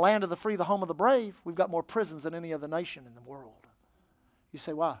 And in the land of the free, the home of the brave, we've got more prisons than any other nation in the world. You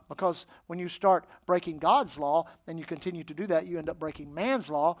say, why? Because when you start breaking God's law and you continue to do that, you end up breaking man's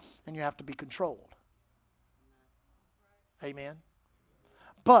law and you have to be controlled. Amen.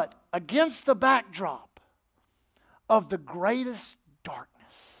 But against the backdrop of the greatest darkness,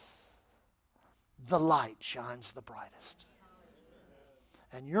 the light shines the brightest.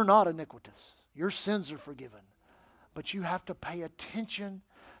 And you're not iniquitous. Your sins are forgiven. But you have to pay attention.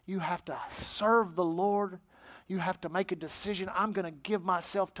 You have to serve the Lord. You have to make a decision. I'm going to give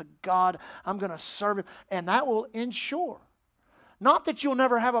myself to God. I'm going to serve Him. And that will ensure, not that you'll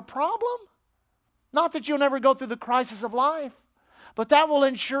never have a problem, not that you'll never go through the crisis of life, but that will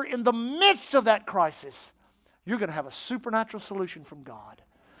ensure in the midst of that crisis, you're going to have a supernatural solution from God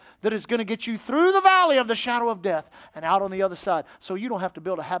that is going to get you through the valley of the shadow of death and out on the other side, so you don't have to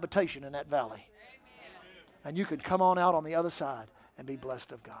build a habitation in that valley. Amen. And you can come on out on the other side and be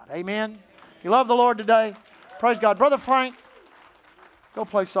blessed of God. Amen. You love the Lord today? Praise God. Brother Frank, go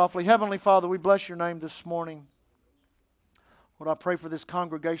play softly. Heavenly Father, we bless your name this morning. Lord, I pray for this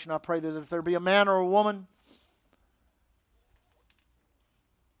congregation. I pray that if there be a man or a woman,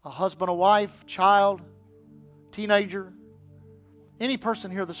 a husband, a wife, child, teenager, any person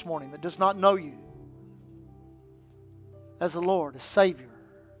here this morning that does not know you as the Lord, as Savior,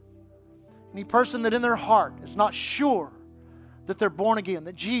 any person that in their heart is not sure that they're born again,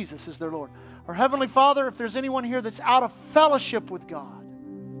 that Jesus is their Lord. Or Heavenly Father, if there's anyone here that's out of fellowship with God,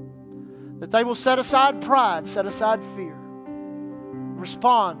 that they will set aside pride, set aside fear,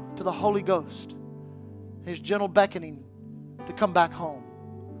 respond to the Holy Ghost, His gentle beckoning to come back home,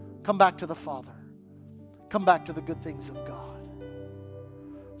 come back to the Father, come back to the good things of God.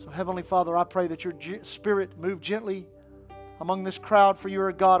 So Heavenly Father, I pray that your Spirit move gently among this crowd, for you are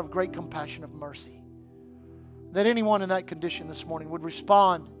a God of great compassion, of mercy. That anyone in that condition this morning would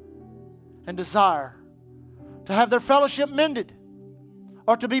respond and desire to have their fellowship mended,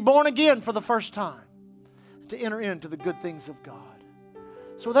 or to be born again for the first time, to enter into the good things of God.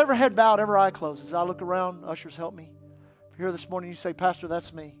 So with every head bowed, every eye closed, as I look around, ushers, help me. If you're here this morning, you say, Pastor,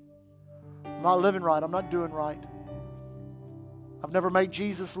 that's me. I'm not living right. I'm not doing right. I've never made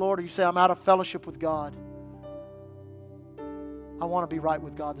Jesus Lord, or you say, I'm out of fellowship with God. I want to be right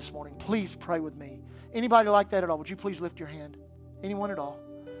with God this morning. Please pray with me. Anybody like that at all? Would you please lift your hand? Anyone at all?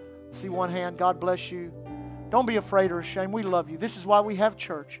 See one hand. God bless you. Don't be afraid or ashamed. We love you. This is why we have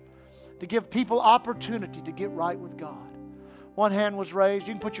church, to give people opportunity to get right with God. One hand was raised.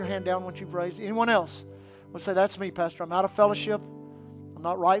 You can put your hand down once you've raised. Anyone else would say, that's me, Pastor. I'm out of fellowship. I'm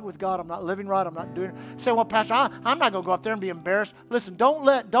not right with God. I'm not living right. I'm not doing it. Say, well, Pastor, I'm not going to go up there and be embarrassed. Listen, don't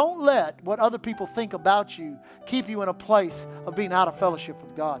let what other people think about you keep you in a place of being out of fellowship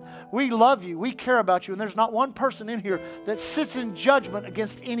with God. We love you. We care about you. And there's not one person in here that sits in judgment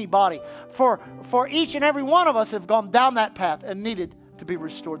against anybody. For each and every one of us have gone down that path and needed to be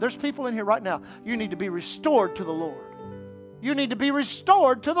restored. There's people in here right now. You need to be restored to the Lord. You need to be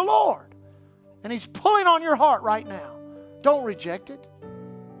restored to the Lord. And He's pulling on your heart right now. Don't reject it.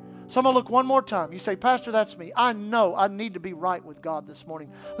 So I'm going to look one more time. You say, Pastor, that's me. I know I need to be right with God this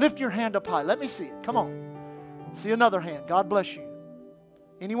morning. Lift your hand up high. Let me see it. Come on. See another hand. God bless you.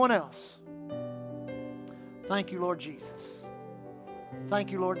 Anyone else? Thank you, Lord Jesus.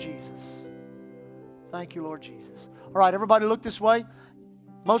 Thank you, Lord Jesus. Thank you, Lord Jesus. All right, everybody look this way.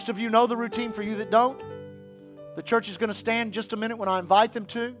 Most of you know the routine. For you that don't, the church is going to stand in just a minute when I invite them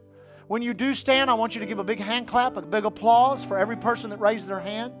to. When you do stand, I want you to give a big hand clap, a big applause for every person that raised their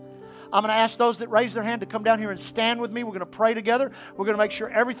hand. I'm going to ask those that raise their hand to come down here and stand with me. We're going to pray together. We're going to make sure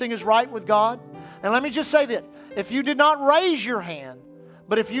everything is right with God. And let me just say this. If you did not raise your hand,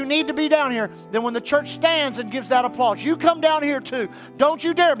 but if you need to be down here, then when the church stands and gives that applause, you come down here too. Don't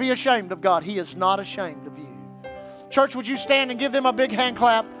you dare be ashamed of God. He is not ashamed of you. Church, would you stand and give them a big hand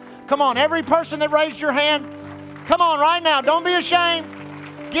clap? Come on, every person that raised your hand, come on right now. Don't be ashamed.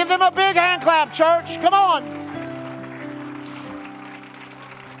 Give them a big hand clap, church. Come on.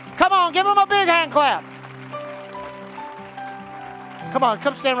 Come on, give them a big hand clap. Come on,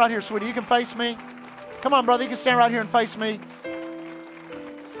 come stand right here, sweetie. You can face me. Come on, brother, you can stand right here and face me.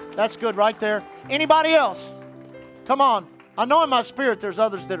 That's good right there. Anybody else? Come on. I know in my spirit there's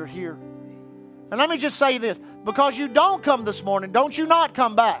others that are here. And let me just say this. Because you don't come this morning, don't you not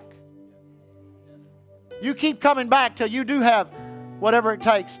come back. You keep coming back till you do have whatever it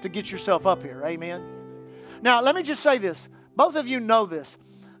takes to get yourself up here. Amen. Now, let me just say this. Both of you know this.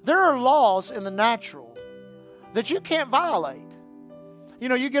 There are laws in the natural that you can't violate. You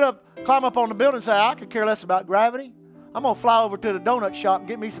know, you get up, climb up on the building and say, I could care less about gravity. I'm going to fly over to the donut shop and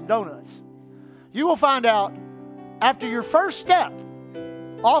get me some donuts. You will find out after your first step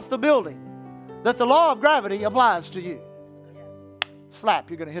off the building that the law of gravity applies to you. Slap,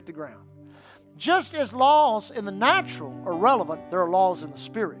 you're going to hit the ground. Just as laws in the natural are relevant, there are laws in the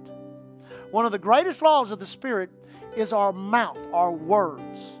spirit. One of the greatest laws of the spirit is our mouth, our words.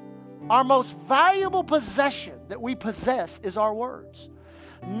 Our most valuable possession that we possess is our words.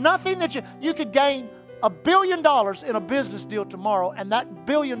 Nothing that you could gain $1 billion in a business deal tomorrow, and that $1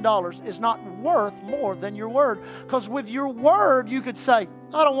 billion is not worth more than your word. Because with your word, you could say,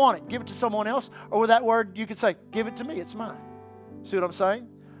 I don't want it, give it to someone else. Or with that word, you could say, give it to me, it's mine. See what I'm saying?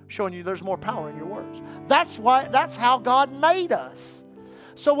 Showing you there's more power in your words. That's how God made us.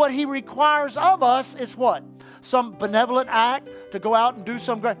 So what He requires of us is what? Some benevolent act to go out and do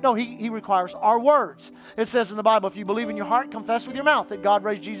some great. No, he requires our words. It says in the Bible, if you believe in your heart, confess with your mouth that God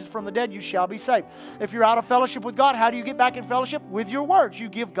raised Jesus from the dead, you shall be saved. If you're out of fellowship with God, how do you get back in fellowship? With your words. You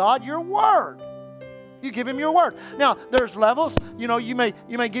give God your word. You give Him your word. Now, there's levels. You know, you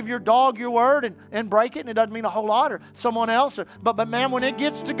may give your dog your word and break it, and it doesn't mean a whole lot, or someone else. But man, when it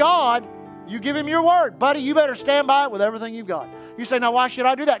gets to God, you give Him your word. Buddy, you better stand by it with everything you've got. You say, now why should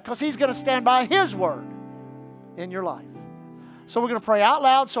I do that? Because He's going to stand by His word in your life. So we're going to pray out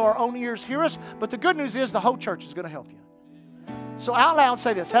loud so our own ears hear us. But the good news is the whole church is going to help you. So out loud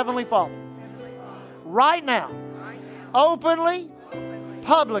say this. Heavenly Father, right now, openly,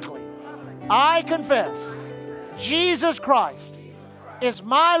 publicly, I confess Jesus Christ is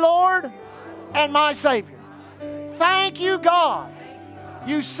my Lord and my Savior. Thank you, God.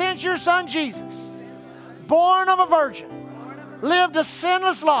 You sent your Son Jesus, born of a virgin, lived a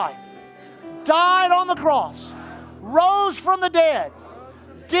sinless life, died on the cross, rose from the dead,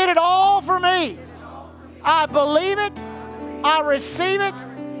 did it all for me. I believe it. I receive it.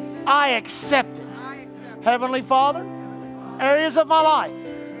 I accept it. Heavenly Father, areas of my life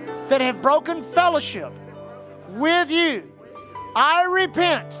that have broken fellowship with you, I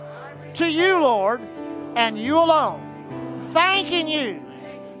repent to you, Lord, and you alone, thanking you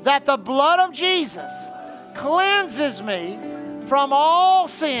that the blood of Jesus cleanses me from all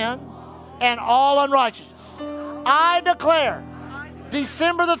sin and all unrighteousness. I declare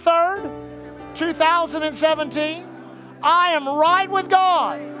December the 3rd, 2017, I am right with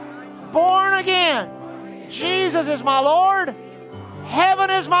God, born again. Jesus is my Lord. Heaven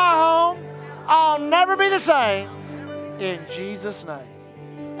is my home. I'll never be the same. In Jesus'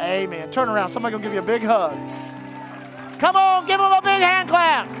 name, amen. Turn around. Somebody gonna give you a big hug. Come on, give them a big hand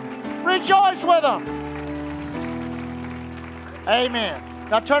clap. Rejoice with them. Amen.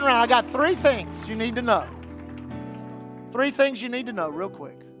 Now turn around. I got 3 things you need to know. 3 things you need to know real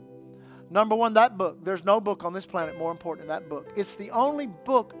quick. Number 1, that book. There's no book on this planet more important than that book. It's the only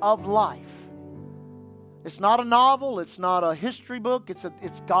book of life. It's not a novel. It's not a history book. It's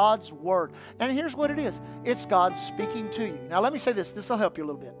God's Word. And here's what it is. It's God speaking to you. Now let me say this. This will help you a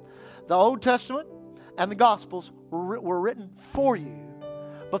little bit. The Old Testament and the Gospels were written for you.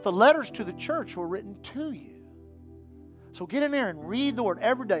 But the letters to the church were written to you. So get in there and read the Word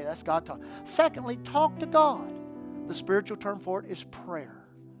every day. That's God talking. Secondly, talk to God. The spiritual term for it is prayer.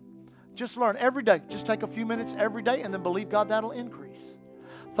 Just learn every day. Just take a few minutes every day and then believe God that'll increase.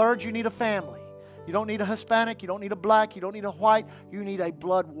 Third, you need a family. You don't need a Hispanic. You don't need a black. You don't need a white. You need a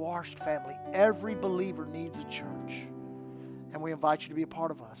blood-washed family. Every believer needs a church. And we invite you to be a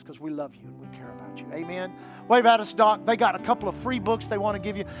part of us because we love you and we care about you. Amen. Wave at us, Doc. They got a couple of free books they want to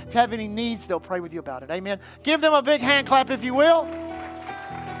give you. If you have any needs, they'll pray with you about it. Amen. Give them a big hand clap if you will.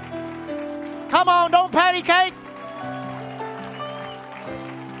 Come on, don't patty cake.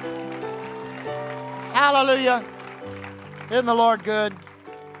 Hallelujah. Isn't the Lord good?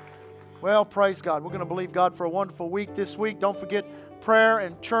 Well, praise God. We're going to believe God for a wonderful week this week. Don't forget prayer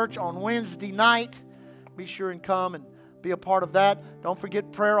and church on Wednesday night. Be sure and come and be a part of that. Don't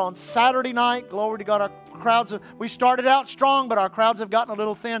forget prayer on Saturday night. Glory to God. Our crowds, we started out strong, but our crowds have gotten a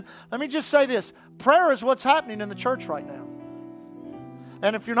little thin. Let me just say this. Prayer is what's happening in the church right now.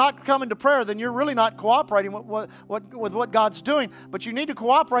 And if you're not coming to prayer, then you're really not cooperating with what God's doing. But you need to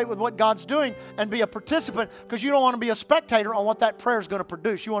cooperate with what God's doing and be a participant because you don't want to be a spectator on what that prayer is going to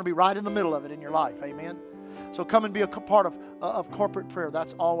produce. You want to be right in the middle of it in your life. Amen? So come and be a part of corporate prayer.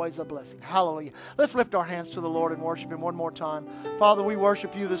 That's always a blessing. Hallelujah. Let's lift our hands to the Lord and worship Him one more time. Father, we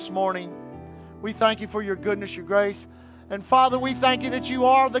worship You this morning. We thank You for Your goodness, Your grace. And Father, we thank You that You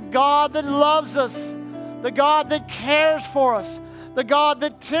are the God that loves us, the God that cares for us, the God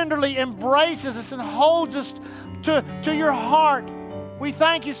that tenderly embraces us and holds us to Your heart. We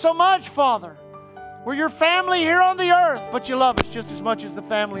thank You so much, Father. We're Your family here on the earth, but You love us just as much as the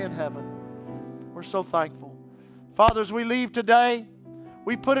family in heaven. We're so thankful. Father, as we leave today,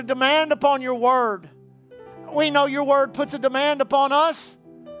 we put a demand upon Your Word. We know Your Word puts a demand upon us,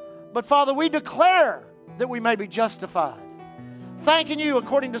 but Father, we declare that we may be justified. Thanking You,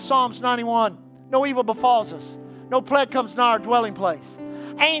 according to Psalms 91, no evil befalls us. No plague comes nigh our dwelling place.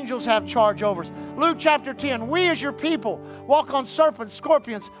 Angels have charge over us. Luke chapter 10, we as Your people walk on serpents,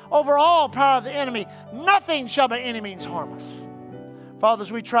 scorpions, over all power of the enemy. Nothing shall by any means harm us. Father,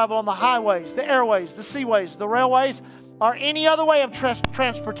 as we travel on the highways, the airways, the seaways, the railways, or any other way of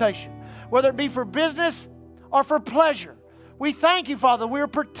transportation, whether it be for business or for pleasure, we thank You, Father, we are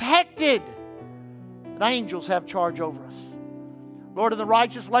protected. And angels have charge over us. Lord, in the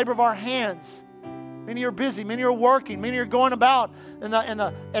righteous labor of our hands, many are busy, many are working, many are going about in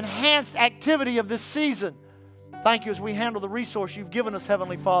the enhanced activity of this season. Thank You as we handle the resource You've given us,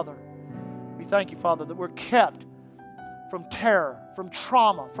 Heavenly Father. We thank You, Father, that we're kept from terror, from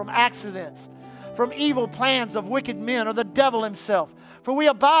trauma, from accidents, from evil plans of wicked men or the devil himself. For we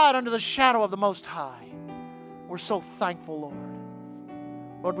abide under the shadow of the Most High. We're so thankful, Lord.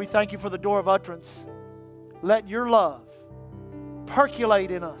 Lord, we thank You for the door of utterance. Let Your love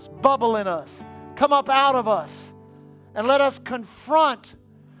percolate in us, bubble in us, come up out of us, and let us confront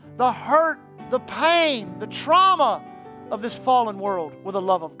the hurt, the pain, the trauma of this fallen world with the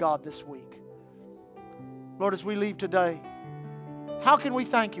love of God this week. Lord, as we leave today, how can we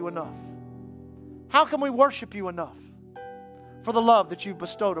thank You enough? How can we worship You enough for the love that You've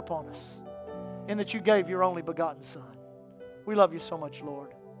bestowed upon us and that You gave Your only begotten Son? We love You so much,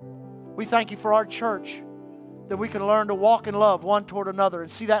 Lord. We thank You for our church, that we can learn to walk in love one toward another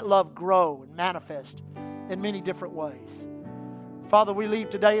and see that love grow and manifest in many different ways. Father, we leave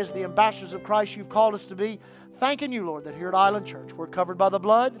today as the ambassadors of Christ You've called us to be, thanking You, Lord, that here at Island Church we're covered by the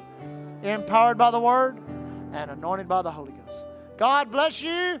blood, empowered by the Word, and anointed by the Holy Ghost. God bless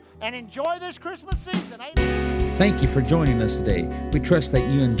you and enjoy this Christmas season. Amen. Thank you for joining us today. We trust that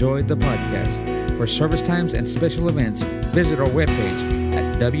you enjoyed the podcast. For service times and special events, visit our webpage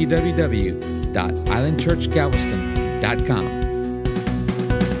at www.islandchurchgalveston.com.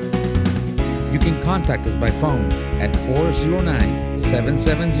 You can contact us by phone at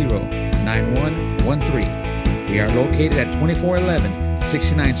 409-770-9113. We are located at 2411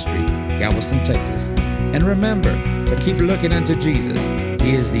 69th Street, Galveston, Texas. And remember, So keep looking unto Jesus.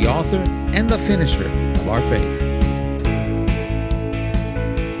 He is the author and the finisher of our faith.